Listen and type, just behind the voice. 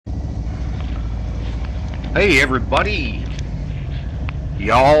Hey everybody,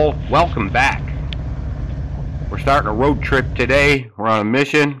 y'all, welcome back. We're starting a road trip today. We're on a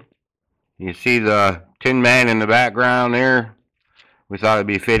mission. You see the Tin Man in the background there. We thought it'd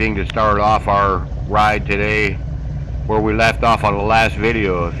be fitting to start off our ride today where we left off on the last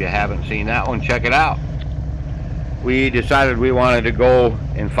video. If you haven't seen that one, check it out. We decided we wanted to go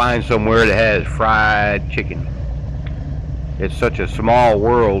and find somewhere that has fried chicken. It's such a small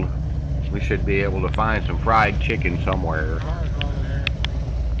world. We should be able to find some fried chicken somewhere.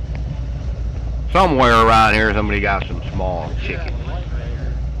 Somewhere around here somebody got some small chicken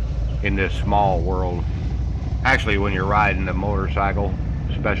in this small world. Actually, when you're riding a motorcycle,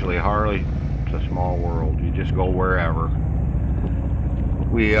 especially Harley, it's a small world. You just go wherever.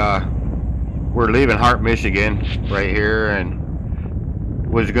 We're leaving Hart, Michigan right here,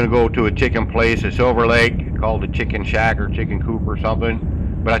 and was going to go to a chicken place at Silver Lake called the Chicken Shack or Chicken Coop or something.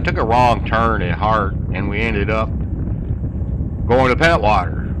 But I took a wrong turn at Hart, and we ended up going to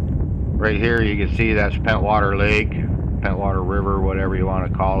Pentwater. Right here you can see that's Pentwater Lake, Pentwater River, whatever you want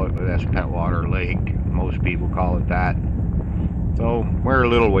to call it, but that's Pentwater Lake. Most people call it that. So we're a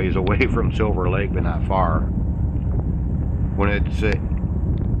little ways away from Silver Lake, but not far. When it's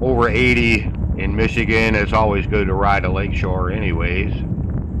over 80 in Michigan, it's always good to ride a lakeshore anyways.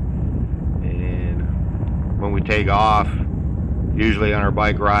 And when we take off, usually on our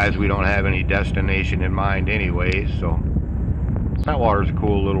bike rides, we don't have any destination in mind anyways, so Pentwater's a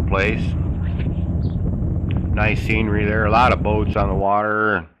cool little place. Nice scenery there, a lot of boats on the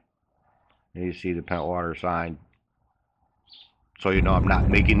water. You see the Pentwater sign, so you know I'm not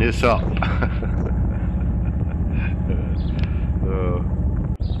making this up.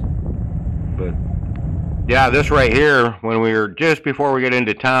 But yeah, this right here, when we were just before we get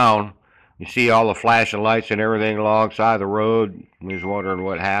into town, you see all the flashing lights and everything alongside the road. We was wondering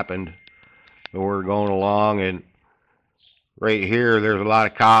what happened. So we're going along, and right here there's a lot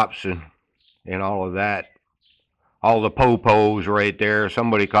of cops and all of that. All the po-pos right there.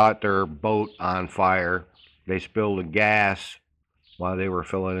 Somebody caught their boat on fire. They spilled the gas while they were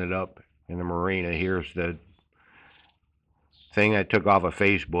filling it up in the marina. Here's the thing I took off of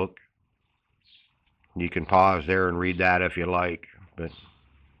Facebook. You can pause there and read that if you like. But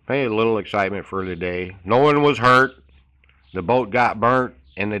hey, a little excitement for the day. No one was hurt. The boat got burnt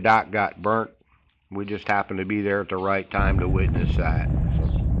and the dock got burnt. We just happened to be there at the right time to witness that. So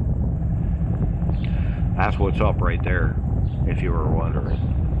that's what's up right there, if you were wondering.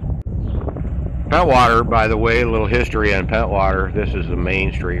 Pentwater, by the way, a little history on Pentwater. This is the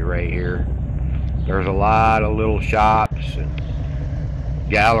main street right here. There's a lot of little shops and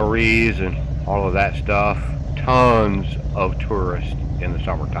galleries and all of that stuff. Tons of tourists in the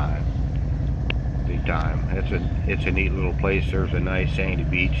summertime. Big time. It's a neat little place. There's a nice sandy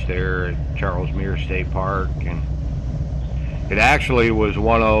beach there at Charles Muir State Park, and it actually was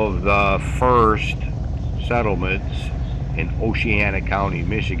one of the first settlements in Oceana County,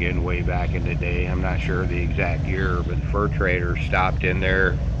 Michigan, way back in the day. I'm not sure the exact year, but fur traders stopped in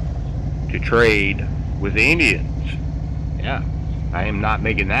there to trade with the Indians. Yeah, I am not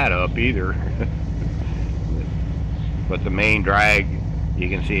making that up either. But the main drag, you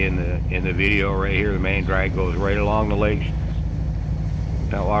can see in the video right here, the main drag goes right along the lake,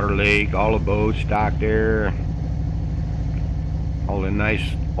 Pentwater Lake. All the boats docked there, all the nice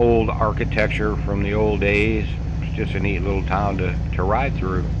old architecture from the old days. It's just a neat little town to ride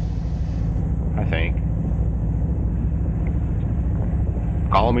through, I think.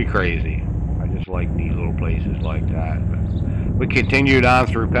 Call me crazy. I just like neat little places like that. But we continued on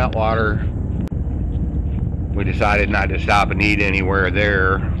through Pentwater. We decided not to stop and eat anywhere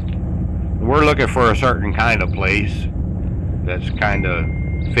there. We're looking for a certain kind of place that's kind of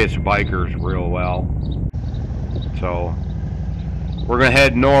fits bikers real well. So we're gonna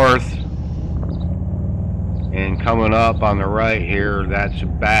head north, and coming up on the right here, that's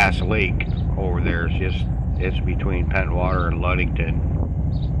Bass Lake over there. It's between Pentwater and Ludington.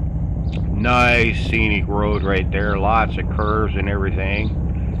 Nice scenic road right there, lots of curves and everything.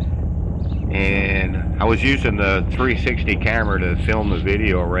 And I was using the 360 camera to film the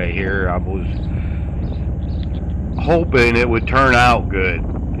video right here. I was hoping it would turn out good.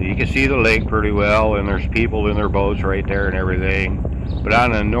 You can see the lake pretty well, and there's people in their boats right there and everything. But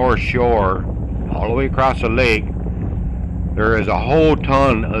on the north shore, all the way across the lake, there is a whole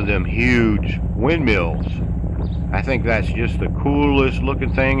ton of them huge windmills. I think that's just the coolest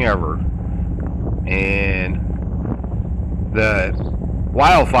looking thing ever. And the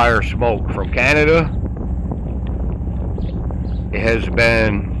wildfire smoke from Canada, it has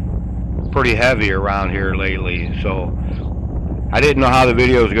been pretty heavy around here lately, so I didn't know how the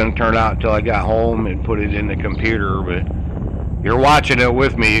video was going to turn out until I got home and put it in the computer, but you're watching it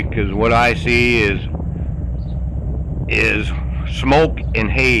with me, because what I see is smoke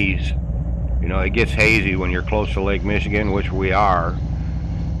and haze. You know, it gets hazy when you're close to Lake Michigan, which we are.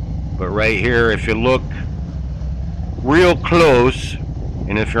 But right here, if you look real close,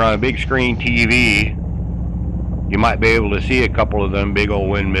 and if you're on a big screen TV, you might be able to see a couple of them big old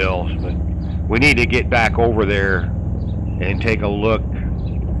windmills. But we need to get back over there and take a look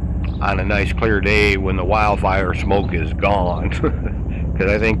on a nice clear day when the wildfire smoke is gone.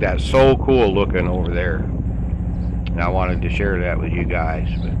 Because I think that's so cool looking over there. And I wanted to share that with you guys.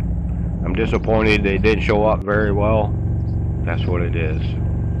 But I'm disappointed they didn't show up very well. That's what it is.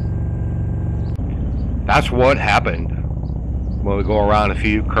 That's what happened when we go around a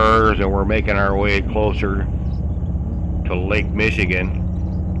few curves and we're making our way closer to Lake Michigan.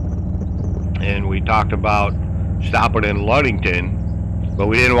 And we talked about stopping in Ludington, but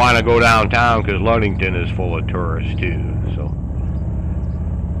we didn't want to go downtown because Ludington is full of tourists too. So,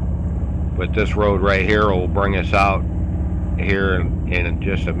 but this road right here will bring us out here in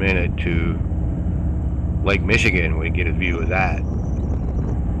just a minute to Lake Michigan. We get a view of that.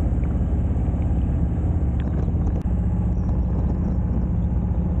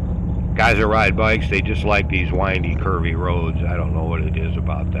 Guys that ride bikes, they just like these windy, curvy roads. I don't know what it is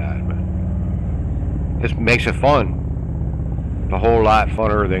about that, but it makes it fun. It's a whole lot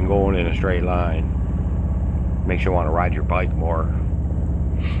funner than going in a straight line. Makes you want to ride your bike more.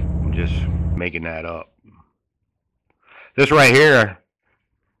 I'm just making that up. This right here,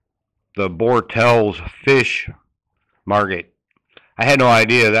 the Bortel's Fish Market. I had no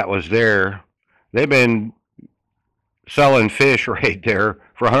idea that was there. They've been selling fish right there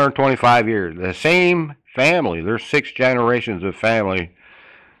for 125 years. The same family. There's 6 generations of family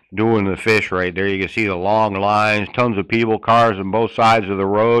doing the fish right there. You can see the long lines, tons of people, cars on both sides of the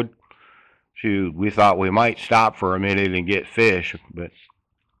road. Shoot, we thought we might stop for a minute and get fish, but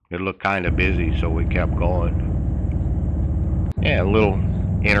it looked kind of busy, so we kept going. Yeah, a little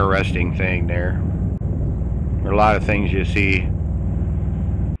interesting thing there. There are a lot of things you see.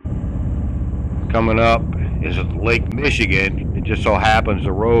 Coming up is Lake Michigan. It just so happens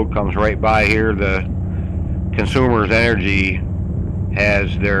the road comes right by here. The Consumers Energy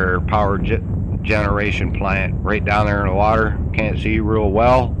has their power generation plant right down there in the water. Can't see real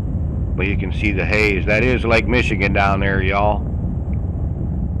well, but you can see the haze. That is Lake Michigan down there, y'all.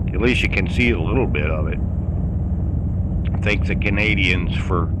 At least you can see a little bit of it. Thank the Canadians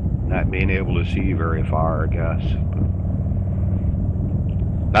for not being able to see very far, I guess.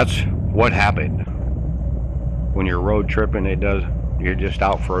 That's what happened. When you're road tripping, you're just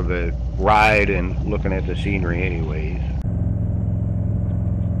out for the ride and looking at the scenery anyways.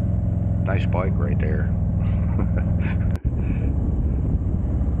 Nice bike right there.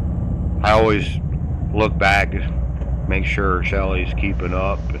 I always look back to make sure Shelly's keeping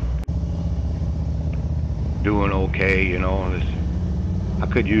up and doing okay, you know. I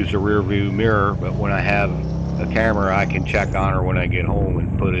could use the rear view mirror, but when I have a camera, I can check on her when I get home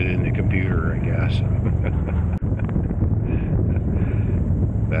and put it in the computer, I guess.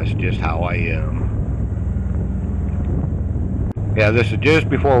 That's just how I am. Yeah, this is just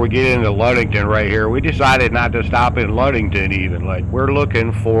before we get into Ludington right here. We decided not to stop in Ludington even. Like, we're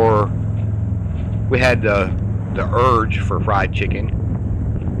looking for, we had the urge for fried chicken.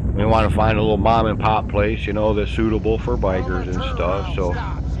 We want to find a little mom and pop place, you know, that's suitable for bikers and stuff. So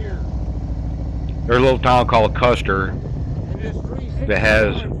there's a little town called Custer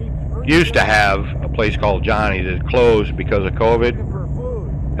that used to have a place called Johnny's that closed because of COVID.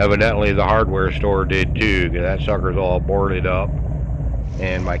 Evidently the hardware store did too, because that sucker's all boarded up.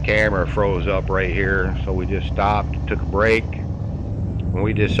 And my camera froze up right here, so we just stopped, took a break, and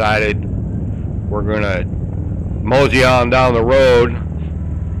we decided we're gonna mosey on down the road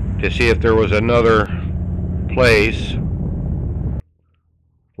to see if there was another place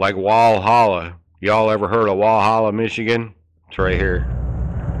like Walhalla. Y'all ever heard of Walhalla, Michigan? It's right here.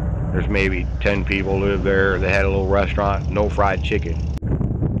 There's maybe 10 people live there. They had a little restaurant, no fried chicken.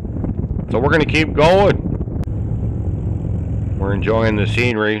 So we're gonna keep going. We're enjoying the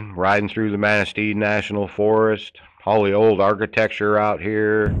scenery, riding through the Manistee National Forest, all the old architecture out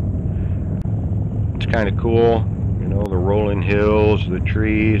here. It's kind of cool, you know, the rolling hills, the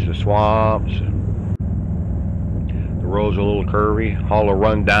trees, the swamps. The road's a little curvy, all the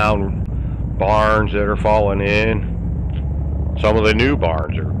run-down barns that are falling in. Some of the new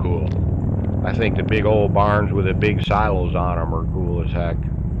barns are cool. I think the big old barns with the big silos on them are cool as heck.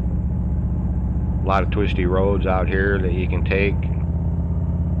 A lot of twisty roads out here that you can take.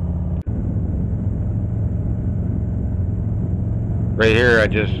 Right here, I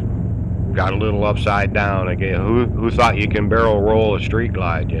just got a little upside down again. Who thought you can barrel roll a street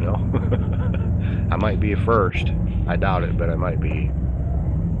glide, you know? I might be first. I doubt it, but I might be.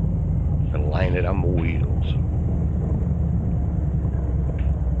 And line it on the wheels.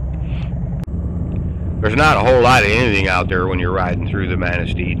 There's not a whole lot of anything out there when you're riding through the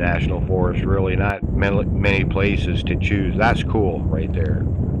Manistee National Forest. Really, not many places to choose. That's cool right there.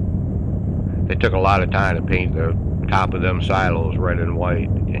 They took a lot of time to paint the top of them silos red and white,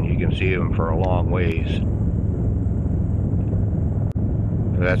 and you can see them for a long ways.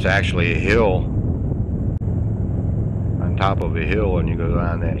 That's actually a hill. On top of a hill, and you go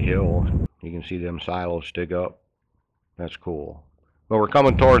down that hill, you can see them silos stick up. That's cool. But we're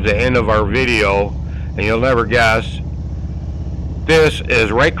coming towards the end of our video, and you'll never guess, this is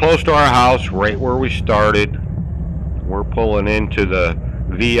right close to our house, right where we started. We're pulling into the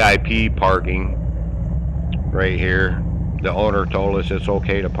VIP parking right here. The owner told us it's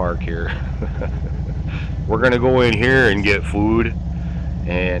okay to park here. We're gonna go in here and get food,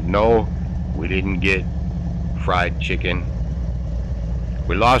 and no, we didn't get fried chicken.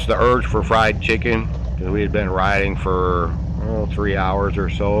 We lost the urge for fried chicken because we had been riding for 3 hours or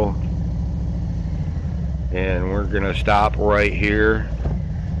so, and we're gonna stop right here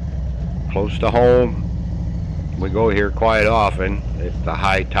close to home. We go here quite often. It's the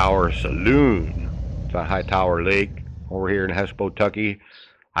High Tower Saloon. It's on High Tower Lake over here in Hesperia.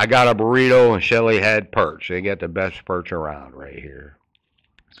 I got a burrito and Shelly had perch. They got the best perch around right here.